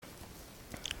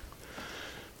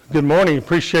Good morning.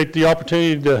 Appreciate the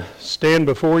opportunity to stand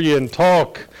before you and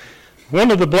talk. One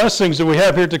of the blessings that we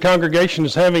have here at the congregation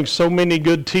is having so many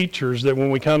good teachers that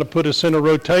when we kind of put us in a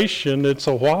rotation, it's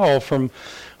a while from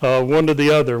one to the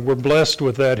other. We're blessed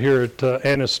with that here at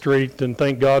Anna Street, and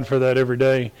thank God for that every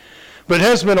day. But it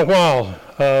has been a while.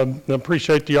 I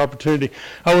appreciate the opportunity.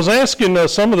 I was asking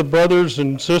some of the brothers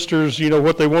and sisters,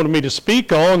 what they wanted me to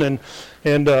speak on,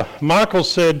 and Michael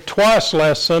said twice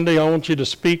last Sunday, I want you to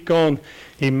speak on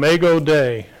Imago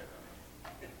Dei.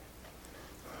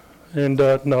 And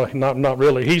no, not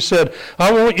really. He said,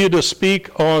 I want you to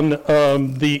speak on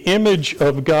the image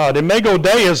of God. Imago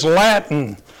Dei is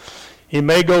Latin.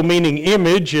 Imago meaning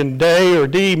image, and Dei or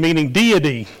Dei meaning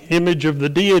deity, image of the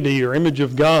deity or image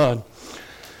of God.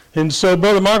 And so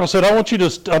Brother Michael said,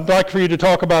 I'd like for you to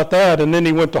talk about that. And then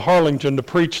he went to Harlingen to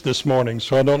preach this morning,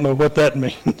 so I don't know what that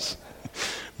means.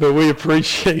 But we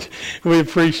appreciate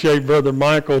Brother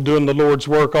Michael doing the Lord's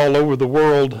work all over the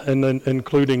world, and then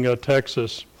including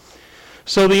Texas.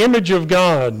 So the image of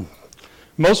God.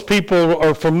 Most people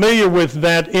are familiar with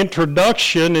that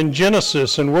introduction in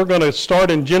Genesis, and we're going to start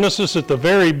in Genesis at the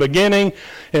very beginning,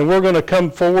 and we're going to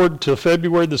come forward to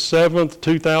February the 7th,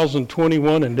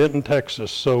 2021 in Denton,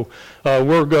 Texas. So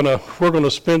we're going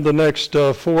to spend the next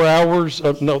 4 hours,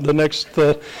 the next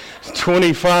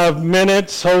 25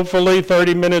 minutes, hopefully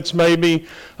 30 minutes maybe,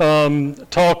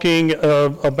 talking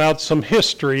about some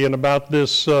history and about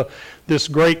this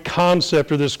great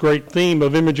concept or this great theme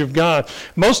of image of God.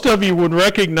 Most of you would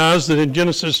recognize that in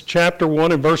Genesis chapter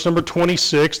 1 and verse number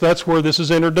 26, that's where this is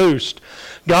introduced.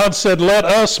 God said, let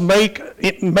us make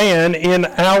man in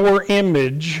our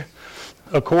image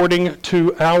according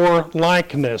to our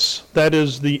likeness. That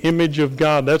is the image of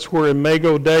God. That's where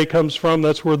Imago Dei comes from.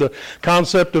 That's where the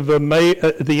concept of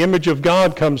the image of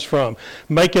God comes from.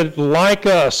 Make it like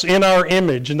us in our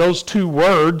image. And those two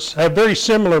words have very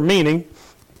similar meaning.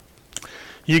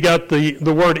 You got the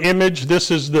word image.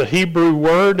 This is the Hebrew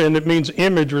word, and it means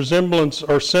image, resemblance,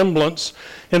 or semblance.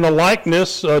 In the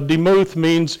likeness, demuth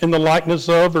means in the likeness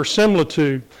of or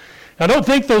similitude. I don't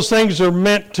think those things are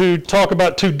meant to talk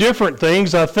about two different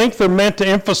things. I think they're meant to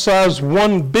emphasize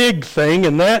one big thing,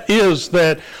 and that is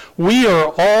that we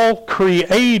are all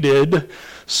created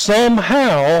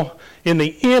somehow in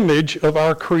the image of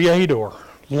our Creator,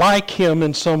 like Him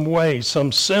in some way,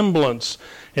 some semblance,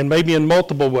 and maybe in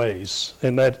multiple ways,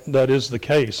 and that is the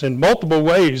case. In multiple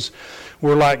ways,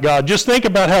 we're like God. Just think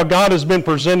about how God has been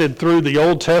presented through the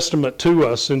Old Testament to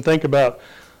us, and think about,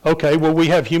 okay, well, we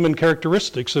have human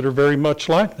characteristics that are very much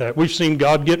like that. We've seen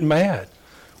God get mad.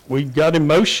 We've got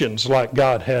emotions like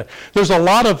God had. There's a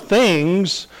lot of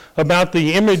things about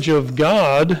the image of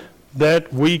God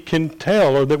that we can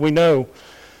tell or that we know.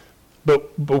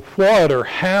 But what or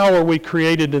how are we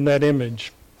created in that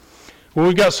image? Well,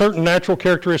 we've got certain natural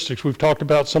characteristics. We've talked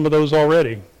about some of those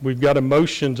already. We've got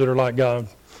emotions that are like God.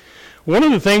 One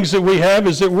of the things that we have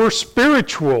is that we're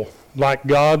spiritual, like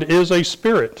God is a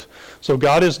spirit. So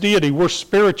God is deity. We're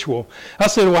spiritual. I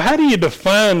said, well, how do you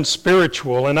define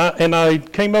spiritual? And I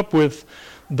came up with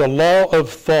the law of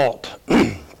thought.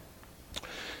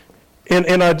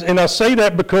 And I say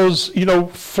that because,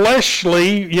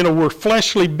 fleshly, we're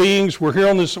fleshly beings. We're here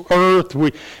on this earth.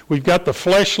 We've got the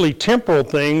fleshly temporal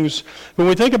things. When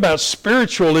we think about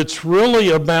spiritual, it's really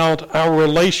about our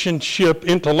relationship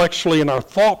intellectually and our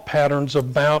thought patterns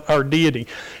about our deity.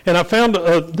 And I found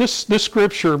this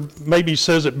scripture maybe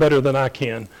says it better than I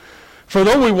can. For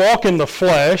though we walk in the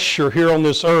flesh, or here on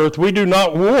this earth, we do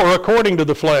not war according to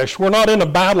the flesh. We're not in a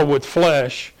battle with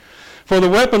flesh. For the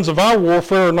weapons of our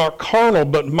warfare are not carnal,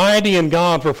 but mighty in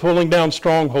God for pulling down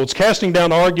strongholds, casting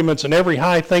down arguments and every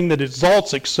high thing that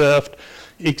exalts itself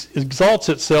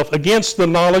against the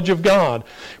knowledge of God,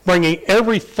 bringing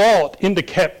every thought into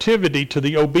captivity to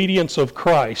the obedience of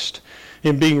Christ,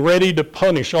 and being ready to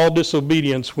punish all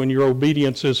disobedience when your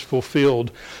obedience is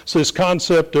fulfilled. So this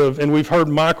concept of, and we've heard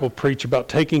Michael preach about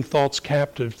taking thoughts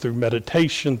captive through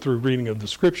meditation, through reading of the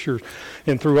scriptures,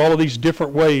 and through all of these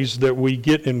different ways that we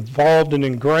get involved and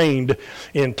ingrained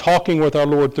in talking with our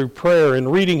Lord through prayer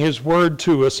and reading His Word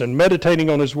to us and meditating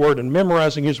on His Word and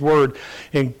memorizing His Word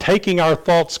and taking our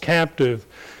thoughts captive.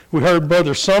 We heard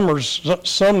Brother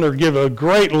Sumner give a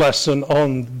great lesson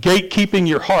on gatekeeping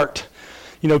your heart.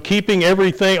 Keeping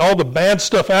everything, all the bad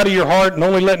stuff out of your heart and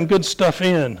only letting good stuff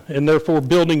in, and therefore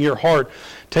building your heart,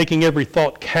 taking every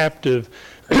thought captive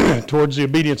towards the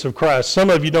obedience of Christ.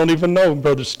 Some of you don't even know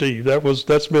Brother Steve.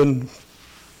 That's been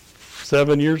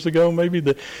 7 years ago maybe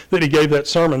that he gave that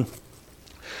sermon.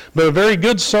 But a very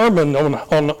good sermon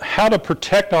on how to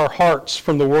protect our hearts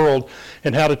from the world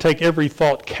and how to take every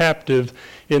thought captive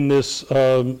in this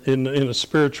in a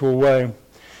spiritual way.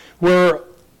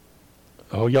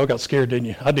 Oh, y'all got scared, didn't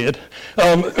you? I did.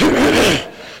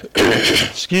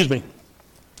 Excuse me.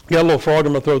 Got a little frog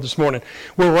in my throat this morning.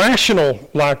 We're rational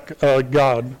like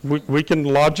God. We can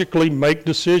logically make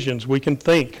decisions. We can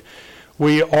think.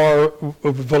 We are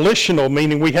volitional,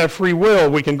 meaning we have free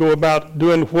will. We can go about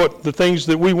doing the things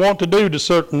that we want to do to a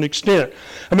certain extent.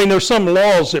 I mean, there's some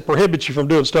laws that prohibit you from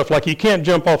doing stuff, like you can't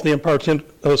jump off the Empire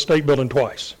State Building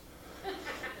twice.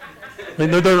 I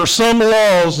mean, there are some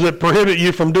laws that prohibit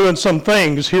you from doing some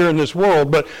things here in this world,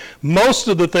 but most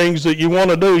of the things that you want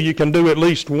to do, you can do at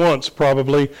least once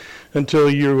probably until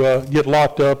you get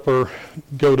locked up or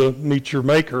go to meet your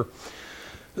maker.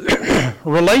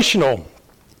 Relational.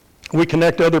 We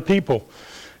connect to other people.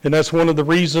 And that's one of the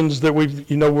reasons that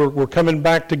we're coming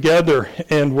back together,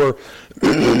 and we're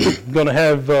going to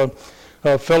have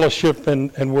fellowship,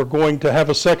 and we're going to have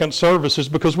a second service, is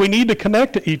because we need to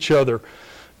connect to each other.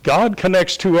 God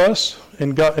connects to us,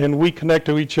 and we connect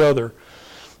to each other.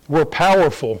 We're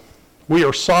powerful. We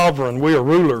are sovereign. We are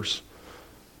rulers,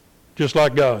 just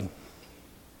like God.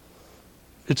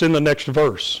 It's in the next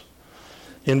verse,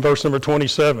 in verse number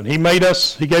 27. He made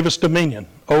us, he gave us dominion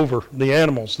over the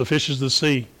animals, the fishes of the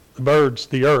sea, the birds,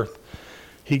 the earth.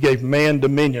 He gave man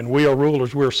dominion. We are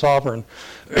rulers. We are sovereign,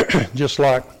 just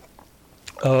like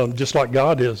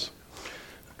God is.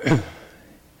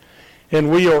 And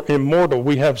we are immortal.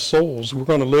 We have souls. We're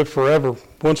going to live forever.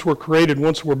 Once we're created,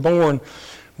 once we're born,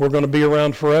 we're going to be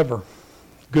around forever,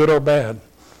 good or bad,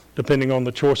 depending on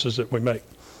the choices that we make.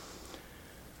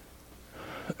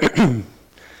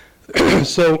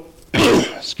 So,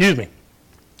 excuse me,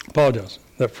 apologize,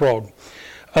 that frog.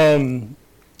 On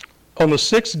the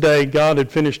sixth day, God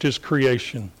had finished his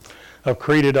creation. I've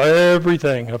created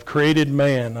everything. I've created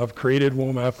man. I've created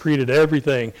woman. I've created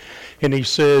everything. And he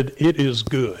said, it is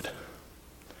good.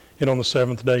 And on the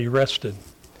seventh day, he rested.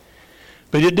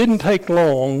 But it didn't take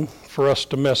long for us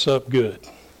to mess up good.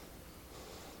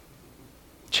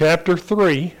 Chapter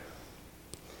 3,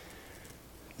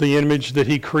 the image that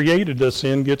he created us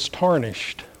in gets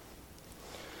tarnished.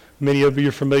 Many of you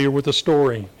are familiar with the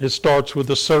story. It starts with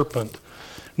the serpent.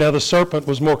 Now the serpent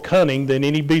was more cunning than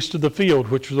any beast of the field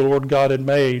which the Lord God had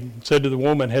made. He said to the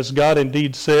woman, has God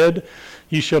indeed said,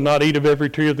 you shall not eat of every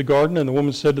tree of the garden? And the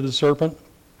woman said to the serpent,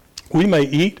 we may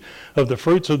eat of the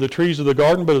fruits of the trees of the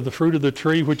garden, but of the fruit of the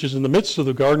tree which is in the midst of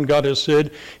the garden, God has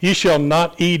said, ye shall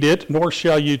not eat it, nor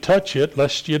shall you touch it,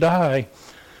 lest you die.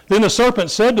 Then the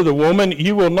serpent said to the woman,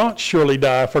 you will not surely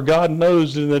die, for God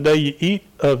knows that in the day you eat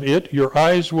of it, your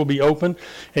eyes will be open,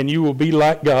 and you will be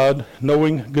like God,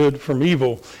 knowing good from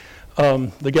evil.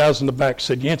 The guys in the back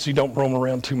said, Yancey, don't roam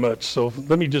around too much. So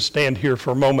let me just stand here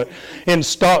for a moment and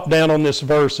stop down on this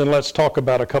verse, and let's talk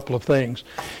about a couple of things.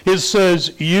 It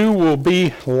says, you will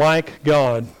be like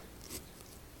God.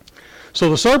 So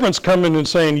the serpent's coming and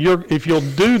saying, if you'll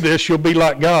do this, you'll be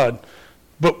like God.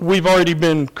 But we've already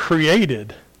been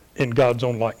created in God's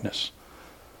own likeness.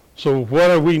 So why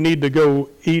do we need to go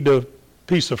eat a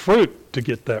piece of fruit to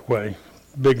get that way?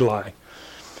 Big lie.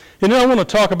 And then I want to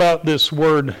talk about this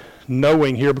word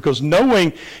knowing here, because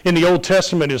knowing in the Old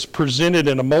Testament is presented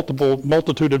in a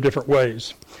multitude of different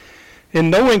ways.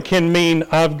 And knowing can mean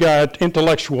I've got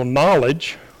intellectual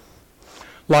knowledge,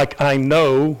 like I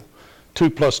know 2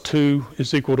 + 2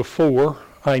 is equal to 4.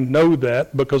 I know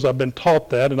that because I've been taught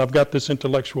that, and I've got this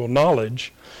intellectual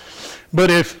knowledge. But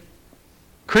if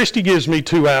Christy gives me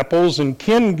 2 apples and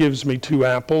Ken gives me 2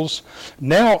 apples,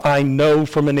 now I know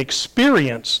from an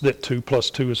experience that 2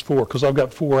 + 2 is 4, because I've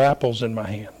got 4 apples in my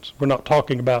hands. We're not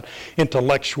talking about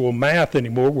intellectual math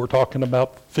anymore. We're talking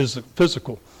about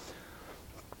physical.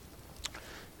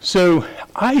 So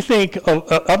I think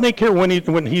here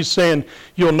when he's saying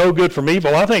you'll know good from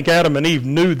evil, I think Adam and Eve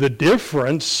knew the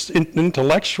difference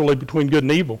intellectually between good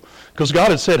and evil, because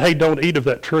God had said, hey, don't eat of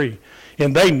that tree.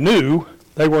 And they knew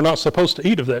they were not supposed to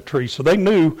eat of that tree. So they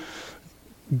knew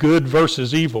good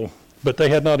versus evil, but they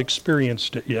had not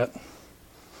experienced it yet.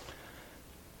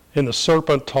 And the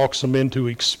serpent talks them into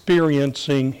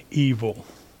experiencing evil.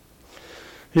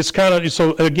 It's kind of,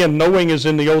 so again, knowing is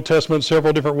in the Old Testament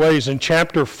several different ways. In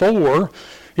chapter 4,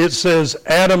 it says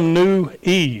Adam knew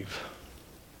Eve.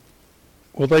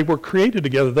 Well, they were created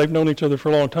together. They've known each other for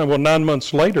a long time. Well, 9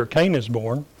 months later, Cain is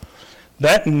born.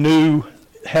 That knew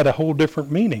had a whole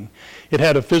different meaning. It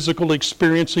had a physical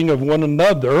experiencing of one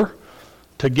another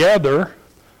together,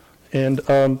 and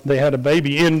they had a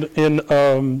baby.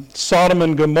 In Sodom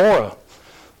and Gomorrah,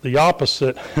 the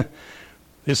opposite.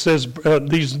 It says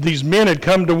these men had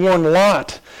come to warn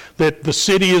Lot that the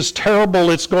city is terrible,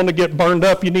 it's going to get burned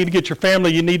up, you need to get your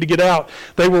family, you need to get out.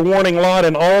 They were warning Lot,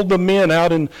 and all the men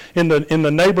out in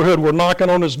the neighborhood were knocking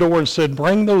on his door and said,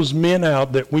 bring those men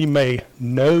out that we may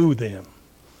know them.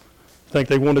 Think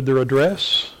they wanted their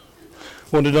address?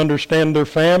 Wanted to understand their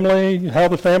family, how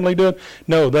the family did?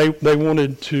 No, they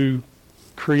wanted to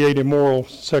create immoral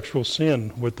sexual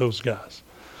sin with those guys.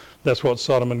 That's what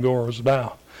Sodom and Gomorrah was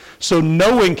about. So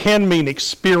knowing can mean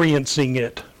experiencing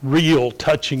it, real,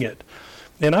 touching it.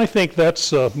 And I think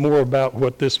that's more about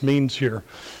what this means here,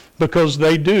 because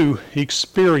they do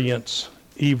experience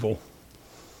evil.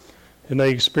 And they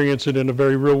experience it in a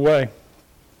very real way.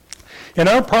 And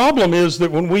our problem is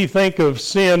that when we think of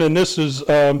sin, and this is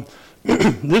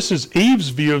this is Eve's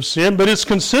view of sin, but it's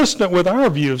consistent with our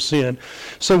view of sin.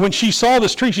 So when she saw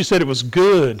this tree, she said it was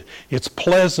good, it's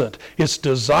pleasant, it's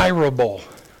desirable.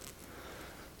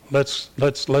 Let's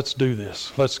do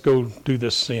this. Let's go do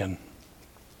this sin.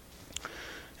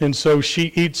 And so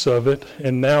she eats of it,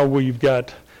 and now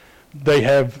they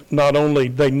have not only,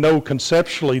 they know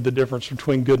conceptually the difference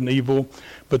between good and evil,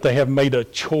 but they have made a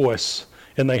choice,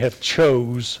 and they have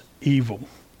chose evil.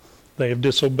 They have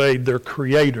disobeyed their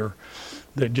Creator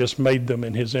that just made them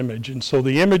in His image. And so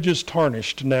the image is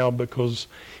tarnished now because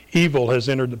evil has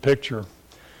entered the picture.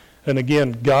 And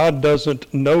again, God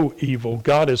doesn't know evil.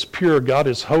 God is pure. God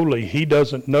is holy. He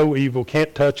doesn't know evil,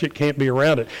 can't touch it, can't be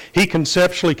around it. He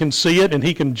conceptually can see it and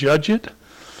He can judge it,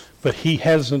 but He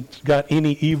hasn't got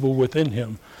any evil within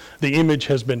Him. The image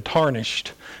has been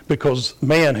tarnished because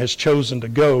man has chosen to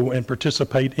go and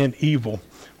participate in evil,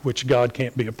 which God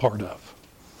can't be a part of.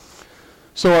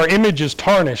 So our image is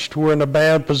tarnished. We're in a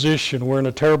bad position. We're in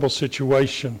a terrible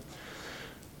situation.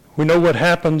 We know what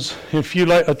happens a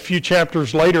few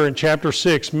chapters later in chapter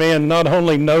 6. Man not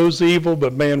only knows evil,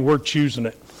 but man, we're choosing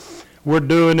it. We're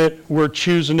doing it. We're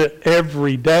choosing it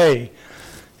every day.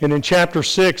 And in chapter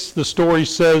 6, the story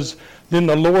says, then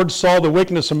the Lord saw the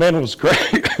wickedness of man was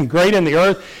great in the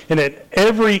earth, and that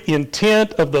every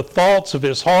intent of the thoughts of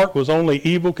his heart was only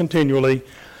evil continually.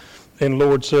 And the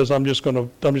Lord says, I'm just going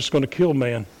to kill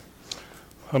man.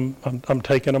 I'm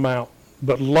taking him out.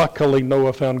 But luckily,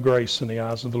 Noah found grace in the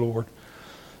eyes of the Lord.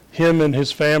 Him and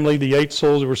his family, the 8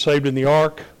 souls that were saved in the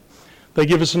ark, they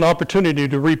give us an opportunity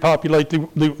to repopulate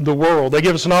the world. They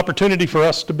give us an opportunity for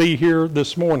us to be here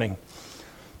this morning.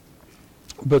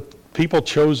 But people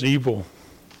chose evil.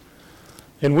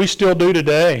 And we still do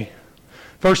today.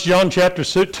 1 John chapter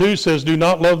 2 says, do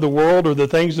not love the world or the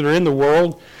things that are in the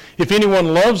world. If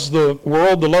anyone loves the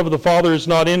world, the love of the Father is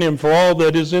not in him. For all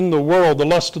that is in the world, the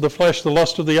lust of the flesh, the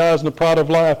lust of the eyes, and the pride of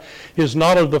life, is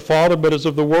not of the Father, but is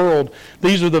of the world.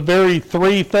 These are the very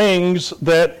 3 things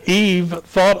that Eve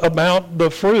thought about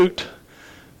the fruit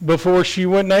before she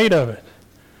went and ate of it.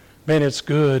 Man, it's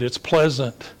good, it's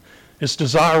pleasant, it's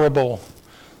desirable.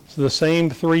 It's the same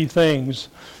 3 things.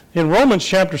 In Romans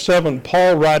chapter 7,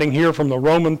 Paul writing here from the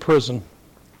Roman prison,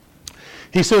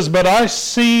 he says, but I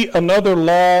see another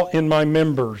law in my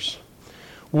members,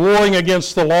 warring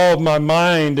against the law of my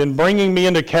mind and bringing me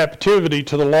into captivity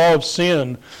to the law of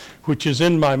sin, which is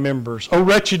in my members. O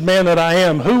wretched man that I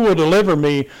am, who will deliver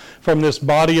me from this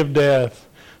body of death?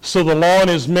 So the law in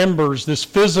his members, this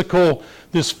physical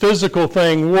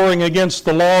thing, warring against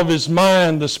the law of his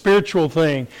mind, the spiritual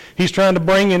thing. He's trying to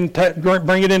bring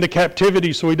it into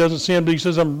captivity so he doesn't sin. But he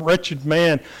says, I'm a wretched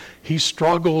man. He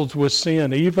struggles with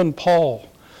sin. Even Paul,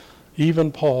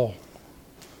 the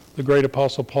great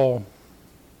apostle Paul.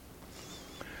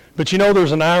 But you know,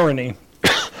 there's an irony.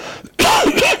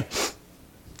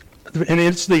 And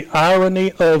it's the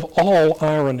irony of all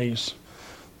ironies,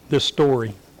 this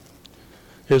story,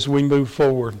 as we move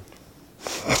forward.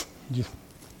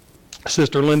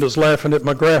 Sister Linda's laughing at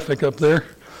my graphic up there.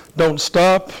 Don't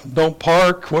stop, don't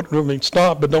park.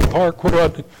 Stop, but don't park. What do I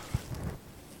do?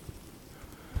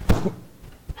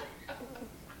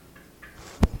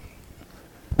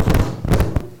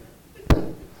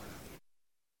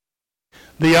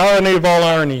 The irony of all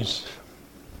ironies.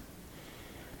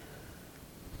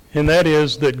 And that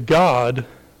is that God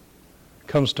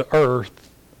comes to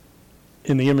earth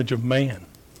in the image of man.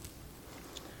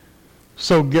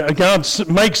 So God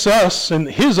makes us in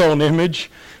His own image.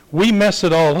 We mess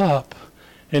it all up.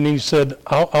 And He said,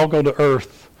 I'll go to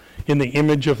earth in the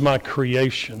image of my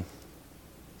creation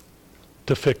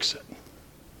to fix it.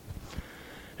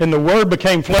 And the Word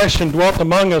became flesh and dwelt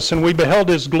among us, and we beheld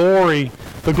His glory.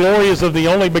 The glory is of the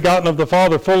only begotten of the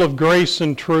Father, full of grace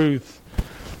and truth.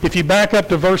 If you back up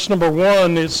to verse number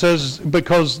 1, it says,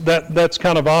 because that's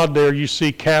kind of odd there, you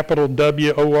see capital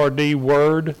W-O-R-D,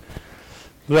 Word.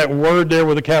 That word there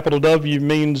with a capital W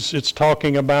means it's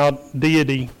talking about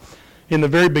deity. In the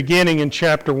very beginning in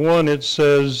chapter 1, it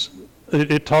says,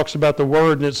 it talks about the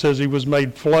Word, and it says he was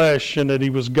made flesh, and that he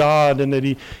was God, and that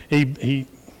he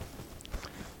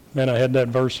man, I had that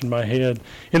verse in my head.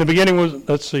 In the beginning was,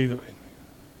 in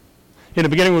the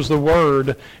beginning was the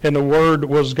Word, and the Word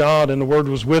was God, and the Word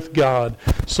was with God.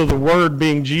 So the Word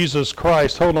being Jesus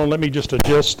Christ. Hold on, let me just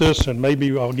adjust this, and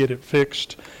maybe I'll get it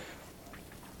fixed.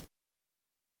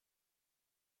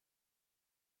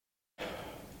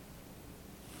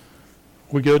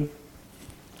 We good?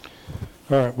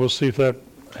 All right, we'll see if that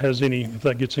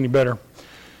gets any better.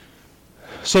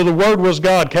 So the Word was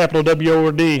God, capital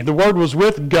W-O-R-D. The Word was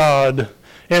with God,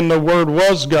 and the Word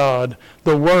was God.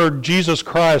 The Word, Jesus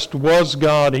Christ, was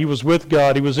God. He was with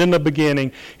God. He was in the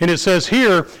beginning. And it says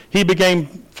here, he became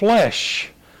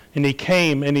flesh, and he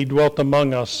came and he dwelt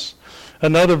among us.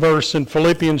 Another verse in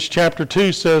Philippians chapter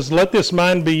 2 says, "Let this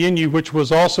mind be in you, which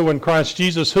was also in Christ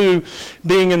Jesus, who,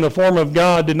 being in the form of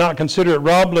God, did not consider it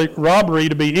robbery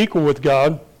to be equal with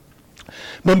God,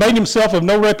 but made himself of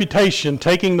no reputation,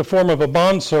 taking the form of a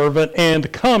bondservant,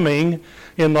 and coming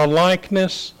in the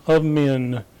likeness of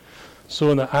men."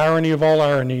 So in the irony of all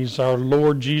ironies, our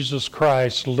Lord Jesus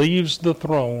Christ leaves the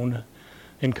throne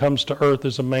and comes to earth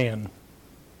as a man.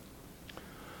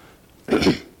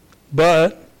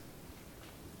 But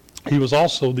he was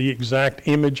also the exact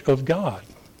image of God,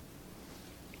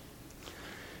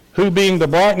 who being the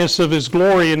brightness of his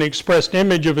glory and the expressed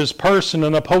image of his person,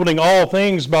 and upholding all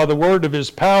things by the word of his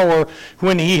power,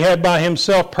 when he had by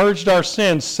himself purged our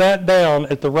sins, sat down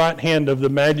at the right hand of the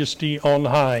majesty on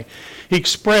high.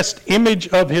 Expressed image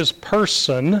of his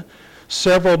person,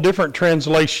 several different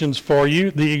translations for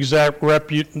you,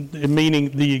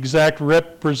 meaning the exact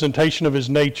representation of his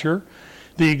nature,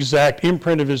 the exact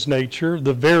imprint of his nature,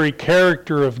 the very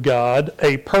character of God,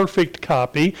 a perfect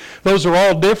copy. Those are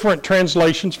all different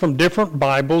translations from different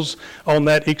Bibles on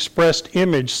that expressed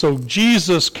image. So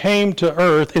Jesus came to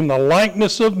earth in the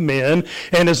likeness of men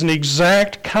and is an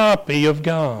exact copy of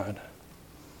God.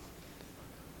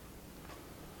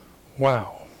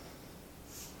 Wow.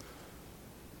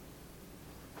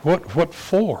 What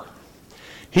for?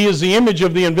 He is the image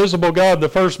of the invisible God, the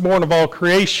firstborn of all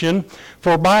creation.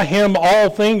 For by him all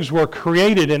things were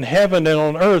created in heaven and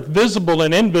on earth, visible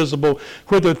and invisible,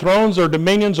 whether thrones or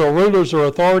dominions or rulers or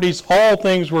authorities, all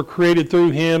things were created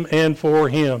through him and for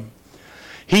him.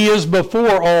 He is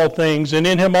before all things, and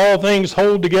in him all things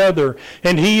hold together.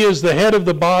 And he is the head of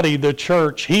the body, the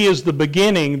church. He is the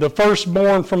beginning, the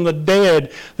firstborn from the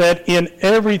dead, that in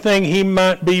everything he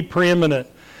might be preeminent.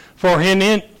 For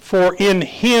in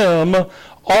him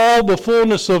all the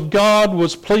fullness of God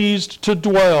was pleased to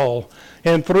dwell,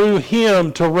 and through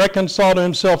him to reconcile to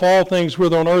himself all things,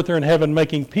 whether on earth or in heaven,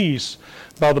 making peace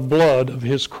by the blood of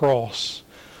his cross.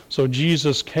 So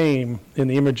Jesus came in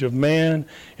the image of man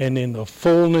and in the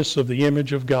fullness of the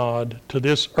image of God to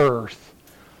this earth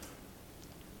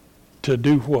to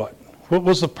do what? What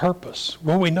was the purpose?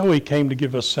 Well, we know he came to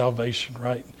give us salvation,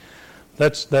 right?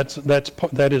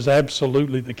 That is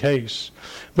absolutely the case.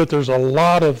 But there's a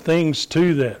lot of things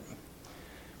to that.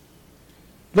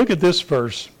 Look at this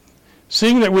verse.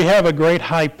 Seeing that we have a great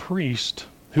high priest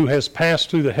who has passed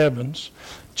through the heavens,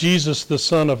 Jesus the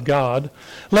Son of God,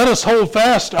 let us hold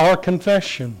fast our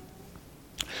confession.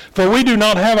 For we do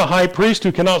not have a high priest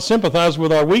who cannot sympathize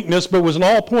with our weakness, but was in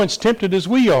all points tempted as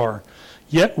we are,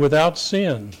 yet without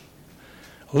sin.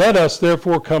 Let us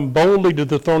therefore come boldly to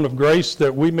the throne of grace,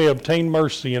 that we may obtain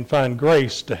mercy and find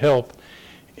grace to help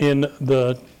in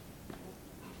the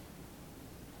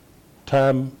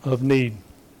time of need.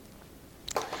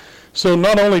 So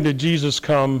not only did Jesus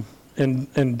come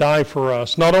and die for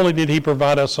us, not only did he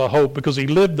provide us a hope because he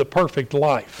lived the perfect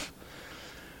life,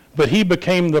 but he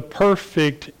became the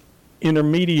perfect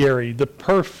intermediary, the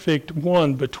perfect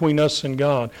one between us and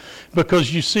God.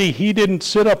 Because you see, he didn't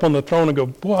sit up on the throne and go,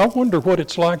 boy, I wonder what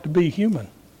it's like to be human.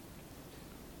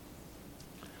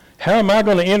 How am I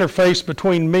going to interface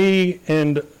between me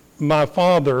and my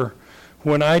Father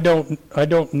when I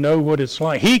don't know what it's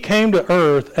like? He came to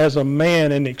earth as a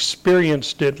man and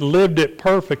experienced it, lived it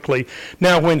perfectly.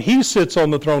 Now when he sits on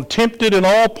the throne, tempted in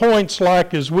all points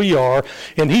like as we are,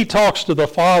 and he talks to the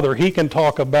Father, he can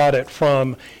talk about it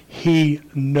from he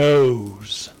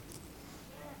knows.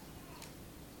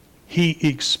 He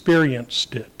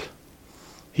experienced it.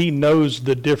 He knows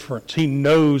the difference. He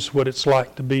knows what it's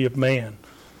like to be a man.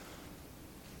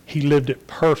 He lived it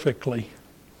perfectly.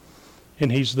 And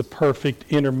he's the perfect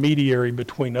intermediary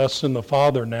between us and the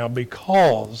Father now,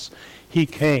 because he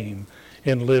came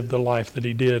and lived the life that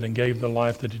he did and gave the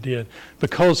life that he did.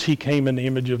 Because he came in the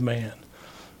image of man.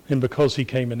 and because he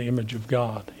came in the image of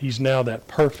God. He's now that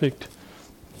perfect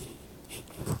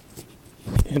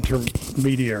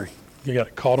intermediary. You got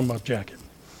it caught on my jacket.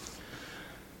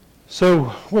 So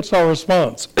what's our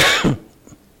response?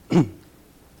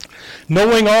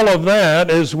 Knowing all of that,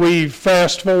 as we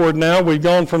fast forward now, we've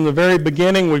gone from the very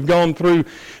beginning, we've gone through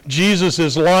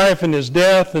Jesus' life and his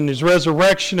death and his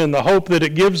resurrection and the hope that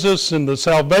it gives us and the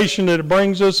salvation that it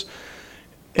brings us,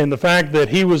 and the fact that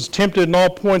he was tempted in all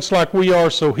points like we are,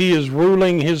 so he is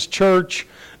ruling his church,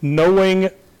 knowing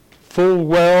full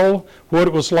well what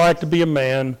it was like to be a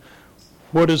man.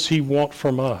 What does he want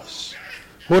from us?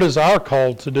 What is our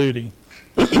call to duty?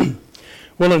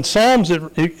 Well, in Psalms,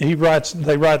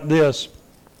 they write this.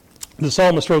 The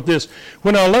psalmist wrote this: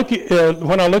 when I look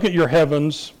at your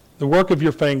heavens, the work of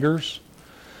your fingers,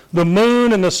 the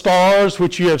moon and the stars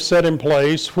which you have set in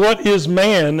place, what is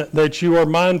man that you are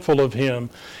mindful of him,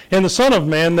 and the Son of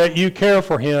Man that you care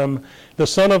for him? The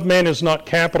Son of Man is not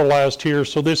capitalized here,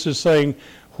 so this is saying,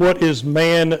 what is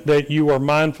man that you are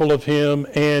mindful of him,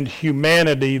 and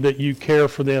humanity that you care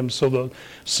for them? So the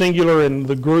singular and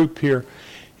the group here.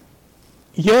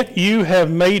 Yet you have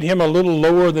made him a little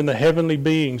lower than the heavenly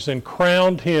beings and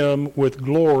crowned him with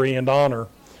glory and honor.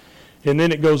 And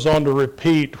then it goes on to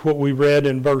repeat what we read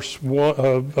in verse 1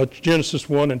 of Genesis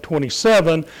 1 and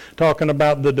 27, talking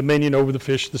about the dominion over the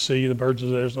fish of the sea, the birds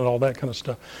of the air, and all that kind of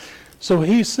stuff. So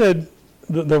he said,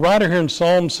 the writer here in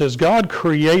Psalms says, God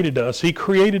created us. He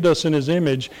created us in his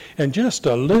image, and just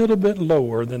a little bit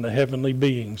lower than the heavenly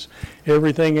beings.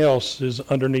 Everything else is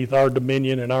underneath our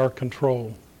dominion and our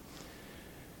control.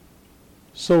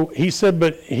 So he said,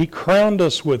 but he crowned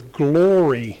us with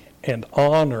glory and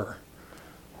honor.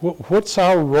 What's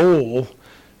our role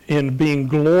in being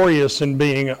glorious and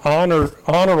being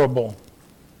honorable?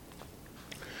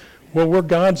 Well, we're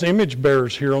God's image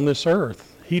bearers here on this earth.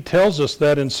 He tells us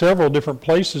that in several different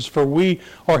places, for we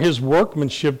are his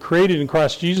workmanship, created in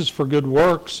Christ Jesus for good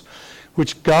works,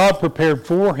 which God prepared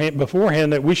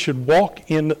beforehand that we should walk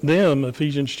in them,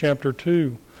 Ephesians chapter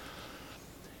 2.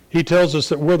 He tells us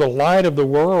that we're the light of the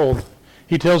world.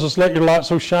 He tells us, let your light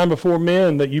so shine before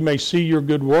men that you may see your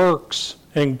good works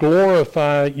and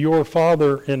glorify your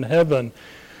Father in heaven.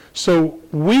 So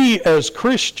we as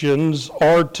Christians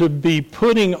are to be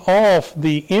putting off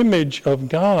the image of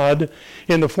God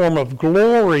in the form of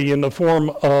glory, in the form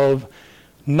of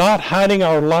not hiding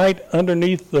our light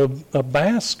underneath a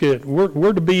basket.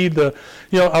 We're to be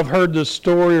I've heard this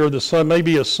story or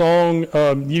maybe a song,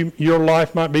 your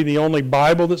life might be the only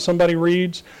Bible that somebody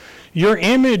reads. Your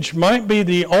image might be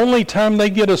the only time they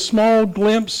get a small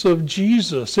glimpse of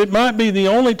Jesus. It might be the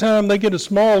only time they get a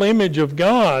small image of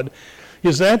God.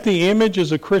 Is that the image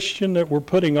as a Christian that we're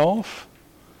putting off?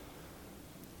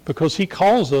 Because he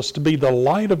calls us to be the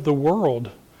light of the world.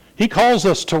 He calls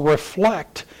us to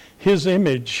reflect his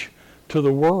image to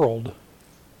the world.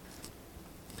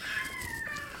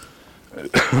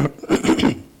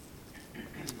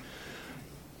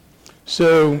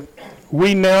 So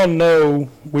we now know,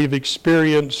 we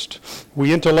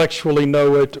intellectually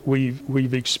know it,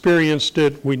 we've experienced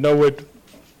it, we know it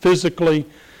physically,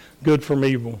 good from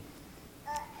evil.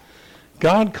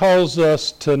 God calls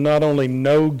us to not only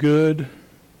know good,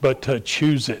 but to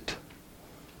choose it.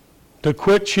 To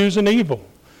quit choosing evil.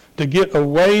 To get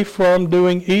away from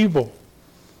doing evil.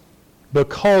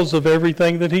 Because of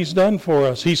everything that he's done for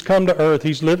us. He's come to earth.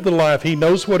 He's lived the life. He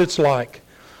knows what it's like.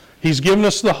 He's given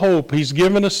us the hope. He's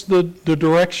given us the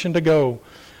direction to go.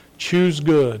 Choose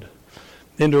good.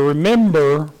 And to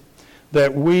remember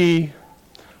that we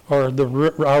are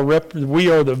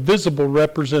the visible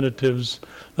representatives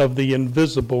of the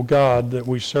invisible God that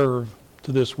we serve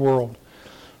to this world.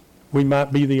 We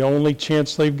might be the only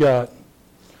chance they've got.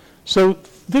 So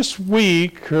this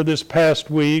week, or this past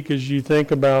week, as you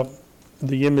think about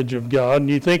the image of God, and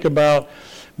you think about,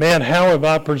 man, how have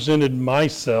I presented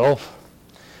myself?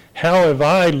 How have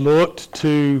I looked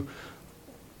to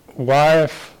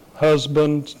wife,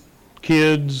 husband,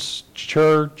 kids,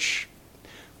 church,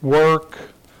 work,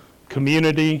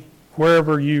 community,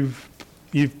 wherever you've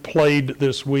played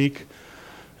this week?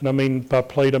 And I mean, by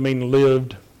played, I mean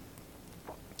lived.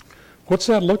 What's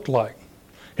that looked like?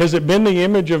 Has it been the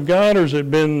image of God, or has it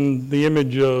been the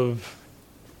image of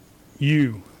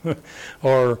you?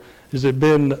 Or has it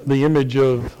been the image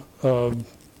of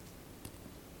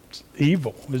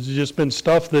evil? Has it just been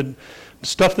stuff that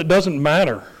doesn't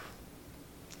matter?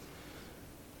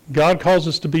 God calls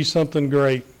us to be something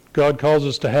great. God calls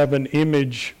us to have an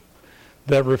image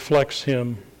that reflects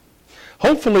him.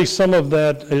 Hopefully some of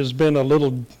that has been a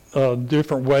little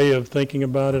different way of thinking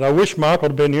about it. I wish Michael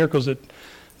had been here, because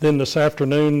then this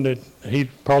afternoon that he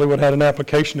probably would have had an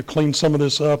application to clean some of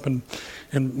this up and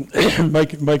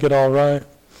make it all right.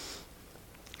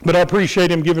 But I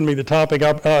appreciate him giving me the topic.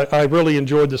 I really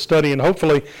enjoyed the study, and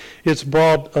hopefully it's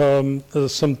brought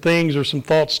some things or some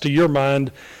thoughts to your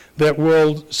mind that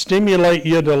will stimulate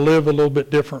you to live a little bit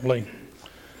differently.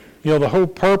 You know, the whole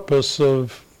purpose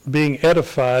of being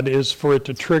edified is for it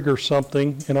to trigger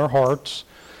something in our hearts,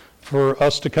 for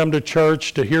us to come to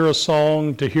church, to hear a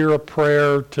song, to hear a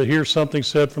prayer, to hear something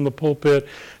said from the pulpit,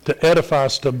 to edify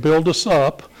us, to build us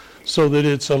up, so that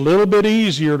it's a little bit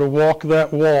easier to walk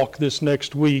that walk this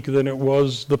next week than it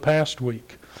was the past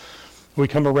week. We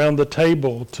come around the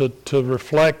table to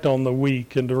reflect on the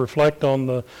week and to reflect on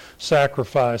the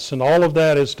sacrifice, and all of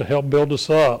that is to help build us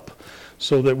up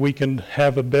so that we can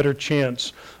have a better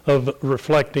chance of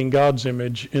reflecting God's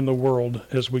image in the world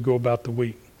as we go about the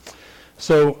week.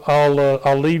 So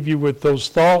I'll leave you with those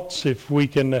thoughts. If we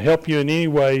can help you in any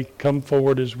way, come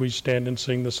forward as we stand and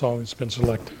sing the song that's been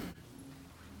selected.